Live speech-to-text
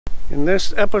In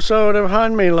this episode of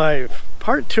Hanmi Life,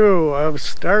 part 2 of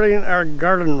starting our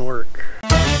garden work.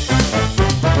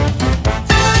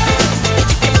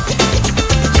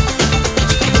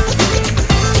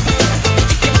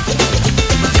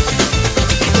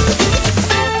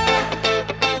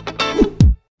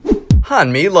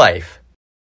 Hanmi Life.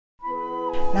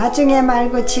 나중에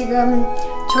말고 지금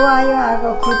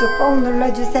좋아요하고 구독 꼭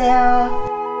눌러주세요.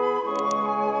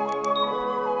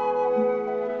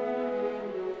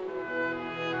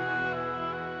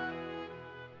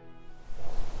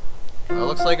 Well,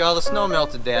 looks like all the snow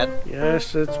melted, Dad.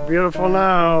 Yes, it's beautiful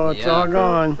now. It's all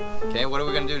gone. Okay, what are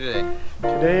we going to do today?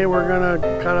 Today we're going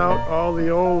to cut out all the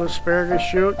old asparagus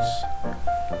shoots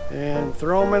and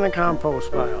throw them in a compost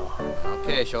pile.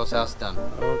 Okay, show us how it's done.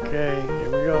 Okay,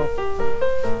 here we go.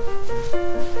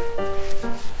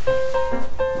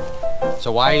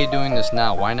 So why are you doing this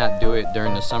now? Why not do it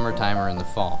during the summertime or in the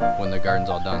fall when the garden's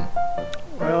all done?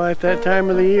 Well, at that time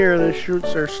of the year, the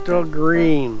shoots are still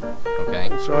green.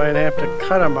 Okay. So I'd have to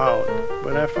cut them out.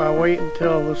 But if I wait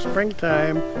until the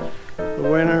springtime, the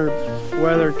winter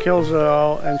weather kills it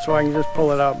all, and so I can just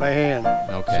pull it out by hand.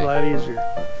 Okay. It's a lot easier.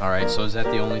 Alright, so is that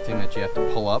the only thing that you have to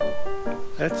pull up?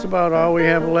 That's about all we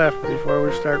have left before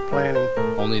we start planting.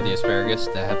 Only the asparagus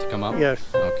that have to come up? Yes.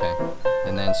 Okay.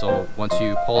 And then so once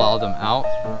you pull all of them out,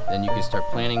 then you can start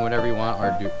planting whatever you want,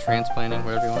 or do transplanting,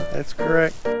 whatever you want? That's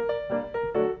correct.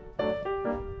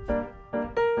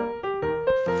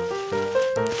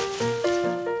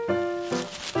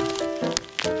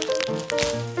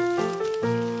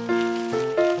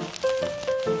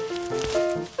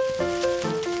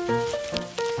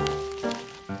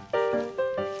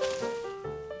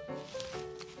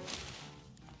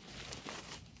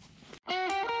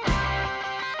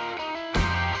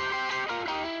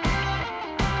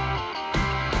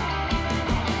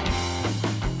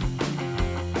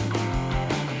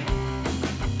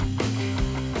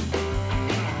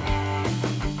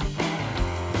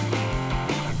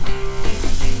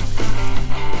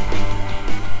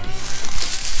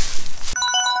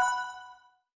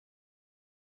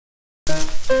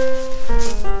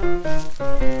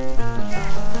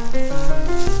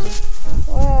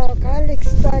 Wow, garlic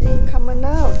starting coming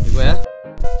out. 이거야?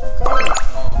 Garlic.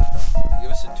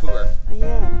 Give us a tour.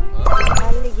 Yeah.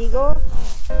 갈릭이고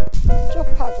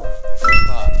쪽파고.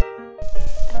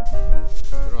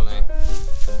 그러네.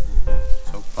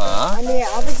 쪽파. 아니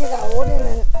아버지가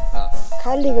올해는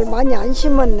갈릭을 많이 안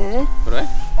심었네. 그래?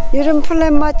 You didn't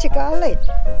plant much garlic.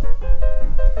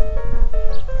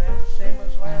 Same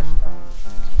as last time.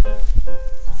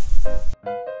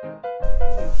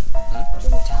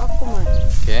 좀 작구만.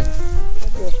 오케이.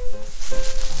 여기.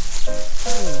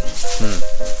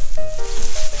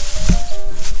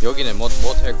 여기는 뭐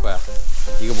할 거야?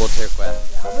 이거 뭐 할 거야?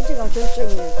 아버지가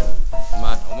결정해.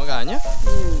 엄마가 아니야?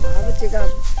 아버지가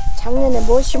작년에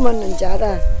뭐 심었는지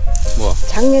알아? 뭐?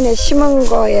 작년에 심은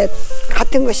거에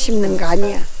같은 거 심는 거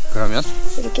아니야. 그러면?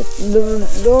 이렇게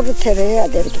노르테를 해야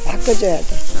돼. 이렇게 바꿔줘야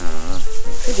돼.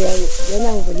 그래야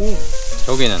영양분이.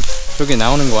 저기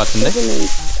나오는 거 같은데? 여기는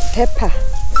대파.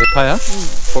 대파야?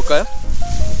 볼까요?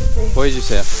 네.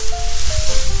 보여주세요.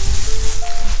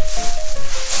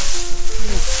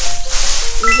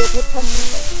 이게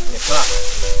대파입니다. 대파.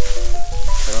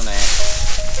 그러네.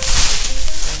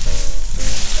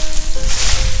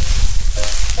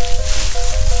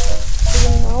 지금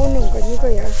나오는 건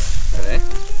이거야. 그래?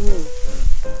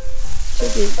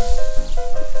 저기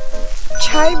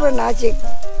차이브는 아직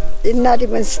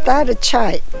옛날이면 스타르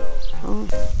차이.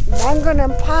 난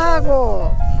거는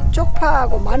파하고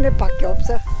쪽파하고 마늘밖에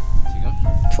없어. 지금?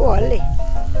 Too early.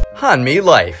 Hanmi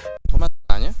Life. 토마토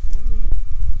아니야?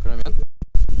 그러면?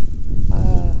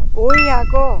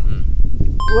 오이하고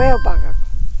외호박하고.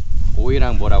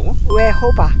 오이랑 뭐라고?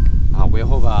 외호박. 아,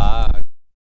 외호박.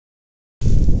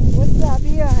 What's up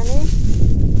here, honey?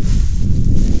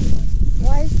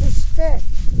 Why is this stick?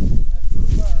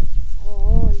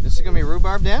 This is gonna be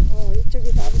rhubarb, Dan?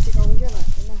 이쪽에다 아버지가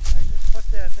옮겨놨구나. I just put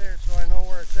that there so I know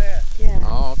where it's at. Yeah.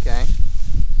 Oh, okay.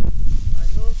 I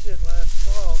moved it last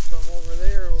fall from over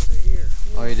there over to here.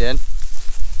 Oh, you did?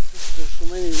 There's so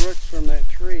many roots from that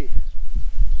tree.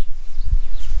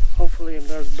 Hopefully it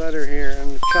does better here,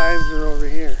 and the chives are over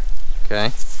here.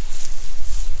 Okay.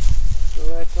 So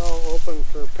that's all open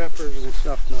for peppers and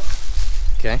stuff now.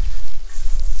 Okay.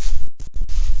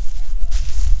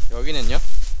 여기는요?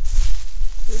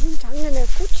 여긴 작년에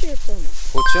고추였잖아.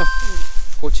 고추?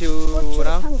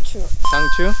 고추랑 상추.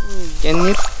 상추?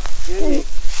 깻잎?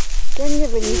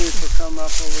 깻잎은 Needs to come up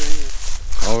over here.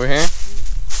 Over here?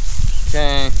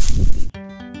 Okay.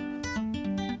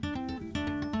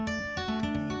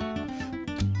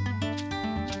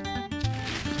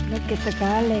 이렇게 또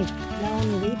가을에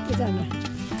나오는 거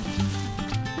이쁘잖아.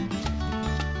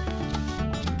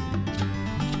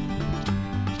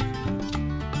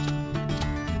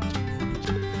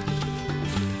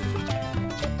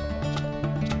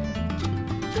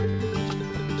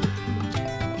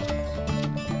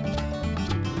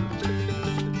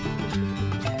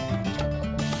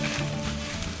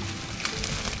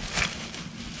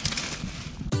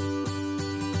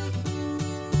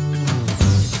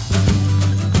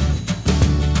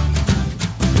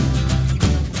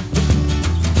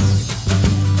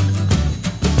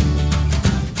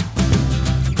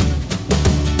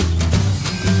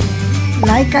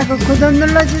 라이크하고 구독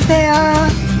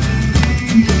눌러주세요.